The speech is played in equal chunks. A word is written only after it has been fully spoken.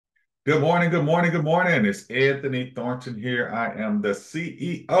Good morning, good morning, good morning. It's Anthony Thornton here. I am the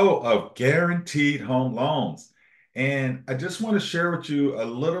CEO of Guaranteed Home Loans. And I just want to share with you a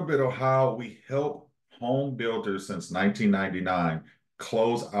little bit of how we help home builders since 1999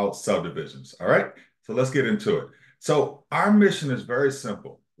 close out subdivisions. All right, so let's get into it. So, our mission is very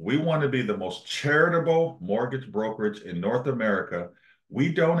simple. We want to be the most charitable mortgage brokerage in North America.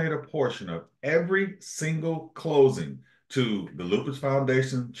 We donate a portion of every single closing to the Lupus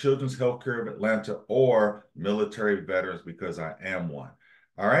Foundation, Children's Healthcare of Atlanta, or military veterans because I am one.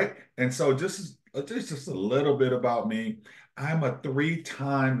 All right. And so just a little bit about me. I'm a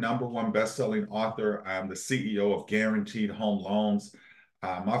three-time number one best-selling author. I'm the CEO of Guaranteed Home Loans.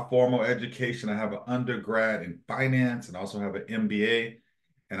 My formal education, I have an undergrad in finance and also have an MBA.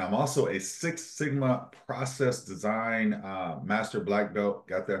 And I'm also a Six Sigma process design master black belt.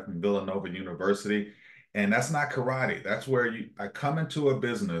 Got that from Villanova University. And that's not karate. That's where I come into a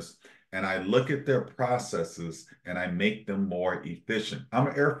business and I look at their processes and I make them more efficient. I'm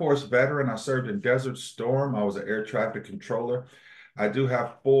an Air Force veteran. I served in Desert Storm. I was an air traffic controller. I do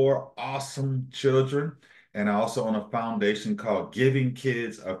have four awesome children. And I also own a foundation called Giving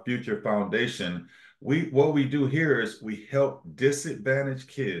Kids a Future Foundation. What we do here is we help disadvantaged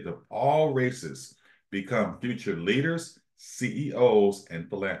kids of all races become future leaders, CEOs, and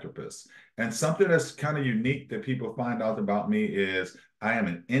philanthropists. And something that's kind of unique that people find out about me is I am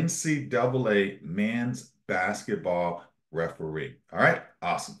an NCAA men's basketball referee. All right,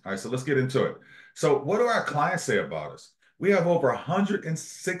 awesome. All right, so let's get into it. So, what do our clients say about us? We have over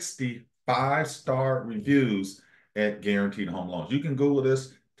 160 five-star reviews at Guaranteed Home Loans. You can Google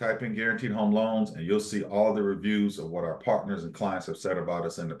this, type in Guaranteed Home Loans, and you'll see all the reviews of what our partners and clients have said about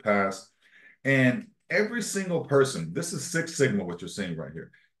us in the past. And every single person, this is Six Sigma, what you're seeing right here.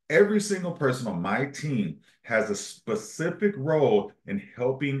 Every single person on my team has a specific role in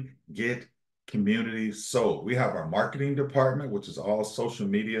helping get communities sold. We have our marketing department, which is all social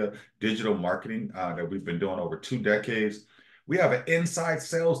media, digital marketing that we've been doing over 2 decades. We have an inside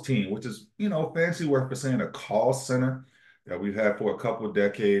sales team, which is, fancy word for saying a call center that we've had for a couple of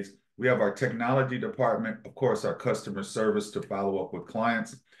decades. We have our technology department, of course, our customer service to follow up with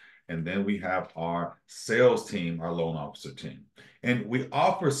clients. And then we have our sales team, our loan officer team. And we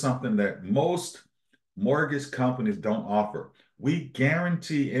offer something that most mortgage companies don't offer. We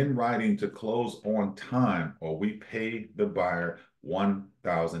guarantee in writing to close on time, or we pay the buyer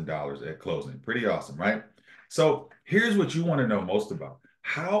 $1,000 at closing. Pretty awesome, right? So here's what you want to know most about.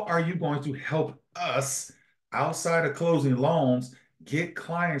 How are you going to help us outside of closing loans get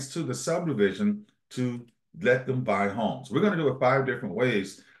clients to the subdivision to let them buy homes? We're going to do it 5 different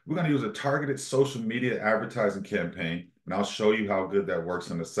ways. We're going to use a targeted social media advertising campaign, and I'll show you how good that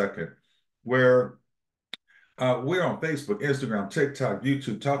works in a second, where we're on Facebook, Instagram, TikTok,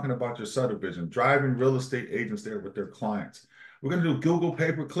 YouTube, talking about your subdivision, driving real estate agents there with their clients. We're going to do Google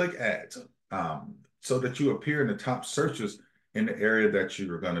pay-per-click ads so that you appear in the top searches in the area that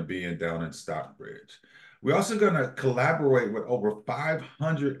you're going to be in down in Stockbridge. We're also going to collaborate with over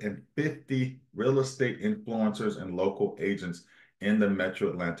 550 real estate influencers and local agents in the Metro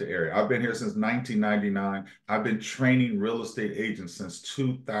Atlanta area. I've been here since 1999. I've been training real estate agents since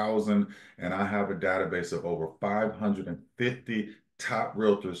 2000, and I have a database of over 550 top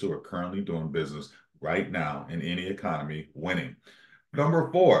realtors who are currently doing business right now in any economy winning.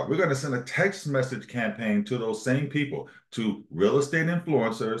 Number four, we're going to send a text message campaign to those same people, to real estate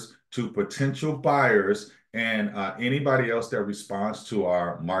influencers, to potential buyers, and anybody else that responds to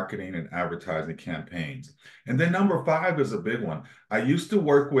our marketing and advertising campaigns. And then number five is a big one. I used to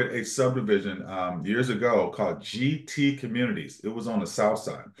work with a subdivision years ago called GT Communities. It was on the south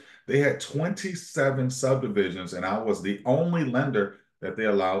side. They had 27 subdivisions, and I was the only lender that they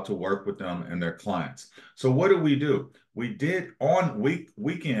allowed to work with them and their clients. So what did we do? We did on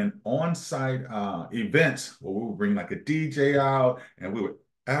weekend on-site events where we would bring like a DJ out and we would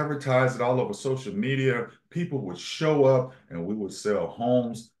advertise it all over social media. People would show up and we would sell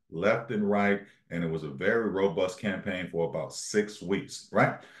homes left and right. And it was a very robust campaign for about 6 weeks,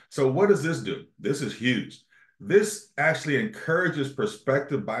 right? So what does this do? This is huge. This actually encourages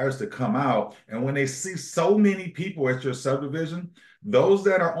prospective buyers to come out. And when they see so many people at your subdivision, those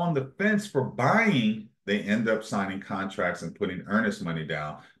that are on the fence for buying, they end up signing contracts and putting earnest money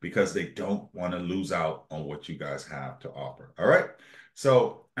down because they don't want to lose out on what you guys have to offer. All right.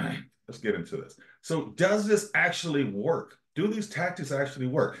 So let's get into this. So, does this actually work? Do these tactics actually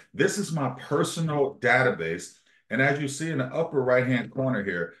work? This is my personal database. And as you see in the upper right-hand corner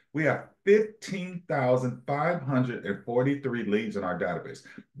here, we have 15,543 leads in our database.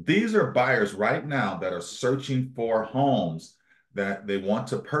 These are buyers right now that are searching for homes that they want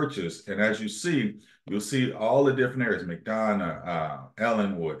to purchase. And as you see, you'll see all the different areas, McDonough,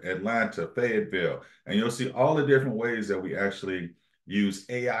 Ellenwood, Atlanta, Fayetteville, and you'll see all the different ways that we actually use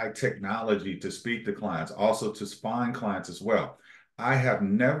AI technology to speak to clients, also to find clients as well. I have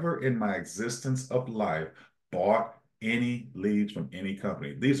never in my existence of life bought any leads from any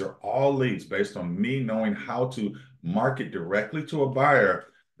company. These are all leads based on me knowing how to market directly to a buyer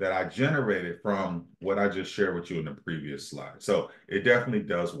that I generated from what I just shared with you in the previous slide. So it definitely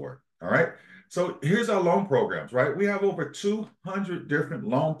does work. All right. So here's our loan programs, right? We have over 200 different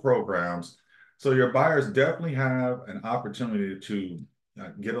loan programs. So your buyers definitely have an opportunity to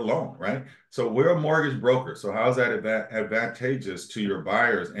get a loan, right? So we're a mortgage broker. So how's that advantageous to your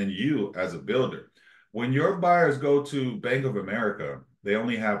buyers and you as a builder? When your buyers go to Bank of America, they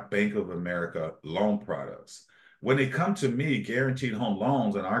only have Bank of America loan products. When they come to me, Guaranteed Home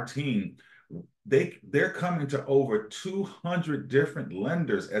Loans, and our team, they're coming to over 200 different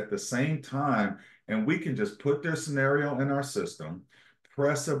lenders at the same time, and we can just put their scenario in our system,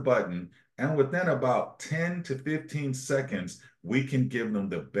 press a button, and within about 10 to 15 seconds, we can give them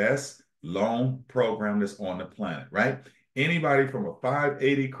the best loan program that's on the planet, right? Anybody from a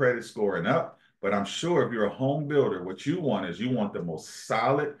 580 credit score and up, but I'm sure if you're a home builder, what you want is you want the most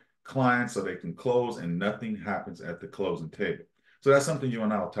solid clients so they can close and nothing happens at the closing table. So that's something you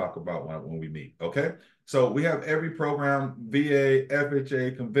and I will talk about when we meet, okay? So we have every program, VA,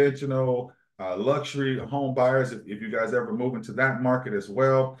 FHA, conventional, luxury home buyers, if you guys ever move into that market as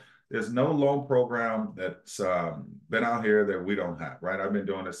well. There's no loan program that's been out here that we don't have, right? I've been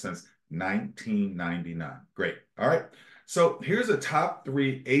doing this since 1999. Great, all right? So here's the top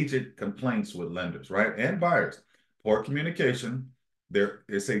 3 agent complaints with lenders, right? And buyers. Poor communication.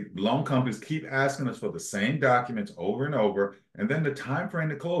 They say loan companies keep asking us for the same documents over and over, and then the time frame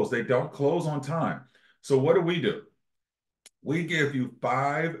to close, they don't close on time. So what do? We give you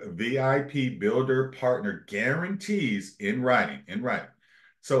 5 VIP builder partner guarantees in writing,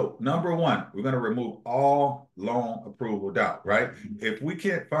 So number 1, we're going to remove all loan approval doubt, right? If we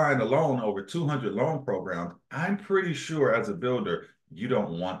can't find a loan over 200 loan programs, I'm pretty sure as a builder, you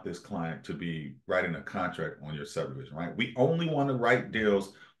don't want this client to be writing a contract on your subdivision, right? We only want to write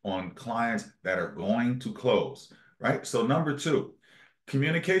deals on clients that are going to close, right? So number 2,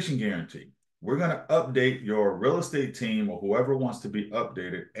 communication guarantee. We're going to update your real estate team or whoever wants to be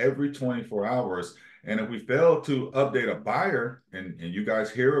updated every 24 hours. And if we fail to update a buyer, and you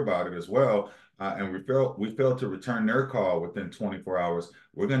guys hear about it as well, and we fail to return their call within 24 hours,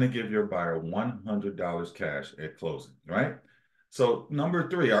 we're going to give your buyer $100 cash at closing, right? So number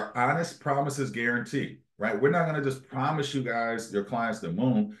 3, our honest promises guarantee, right? We're not going to just promise you guys, your clients, the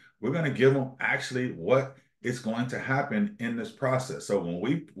moon. We're going to give them actually what is going to happen in this process. So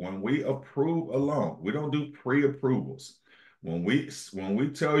when we approve a loan, we don't do pre-approvals. When we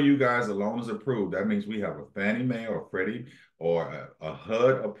tell you guys a loan is approved, that means we have a Fannie Mae or Freddie or a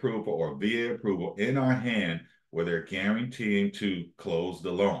HUD approval or a VA approval in our hand where they're guaranteeing to close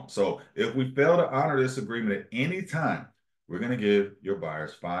the loan. So if we fail to honor this agreement at any time, we're going to give your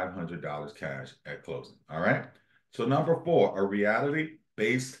buyers $500 cash at closing. All right. So number 4, a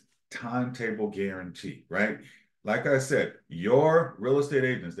reality-based timetable guarantee, right? Like I said, your real estate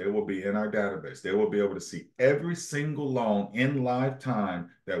agents, they will be in our database. They will be able to see every single loan in live time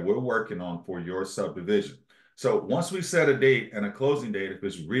that we're working on for your subdivision. So once we set a date and a closing date, if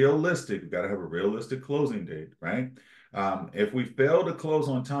it's realistic, we got to have a realistic closing date, right? If we fail to close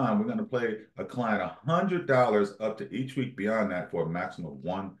on time, we're going to pay a client $100 up to each week beyond that for a maximum of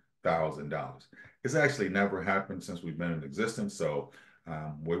 $1,000. It's actually never happened since we've been in existence. So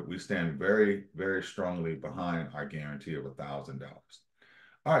we stand very, very strongly behind our guarantee of $1,000.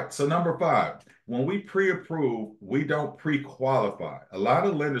 All right, so number 5, when we pre-approve, we don't pre-qualify. A lot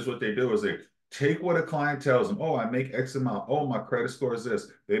of lenders, what they do is they take what a client tells them. Oh, I make X amount. Oh, my credit score is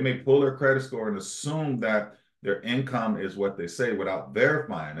this. They may pull their credit score and assume that their income is what they say without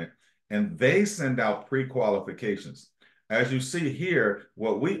verifying it. And they send out pre-qualifications. As you see here,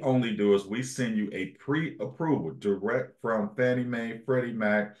 what we only do is we send you a pre-approval direct from Fannie Mae, Freddie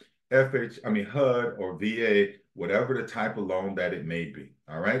Mac, HUD, or VA, whatever the type of loan that it may be.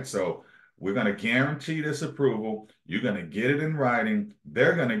 All right. So we're going to guarantee this approval. You're going to get it in writing.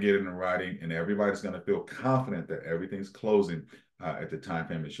 They're going to get it in writing, and everybody's going to feel confident that everything's closing at the time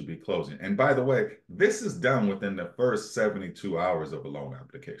frame it should be closing. And by the way, this is done within the first 72 hours of a loan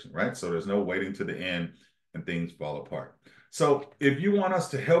application, right? So there's no waiting to the end and things fall apart. So if you want us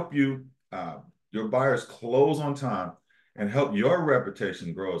to help you, your buyers close on time and help your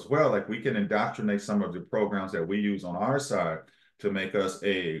reputation grow as well, like we can indoctrinate some of the programs that we use on our side to make us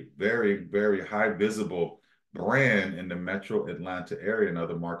a very, very high visible brand in the metro Atlanta area and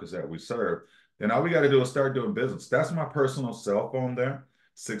other markets that we serve, then all we got to do is start doing business. That's my personal cell phone there,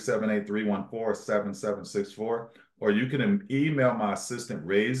 678-314-7764. Or you can email my assistant,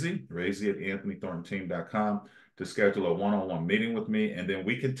 Razy at anthonythorntonteam.com to schedule a one-on-one meeting with me, and then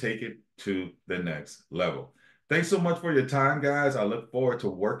we can take it to the next level. Thanks so much for your time, guys. I look forward to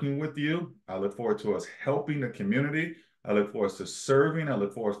working with you. I look forward to us helping the community. I look forward to serving. I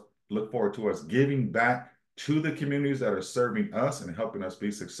look forward to us giving back to the communities that are serving us and helping us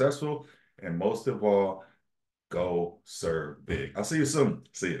be successful. And most of all, go serve big. I'll see you soon.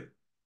 See you.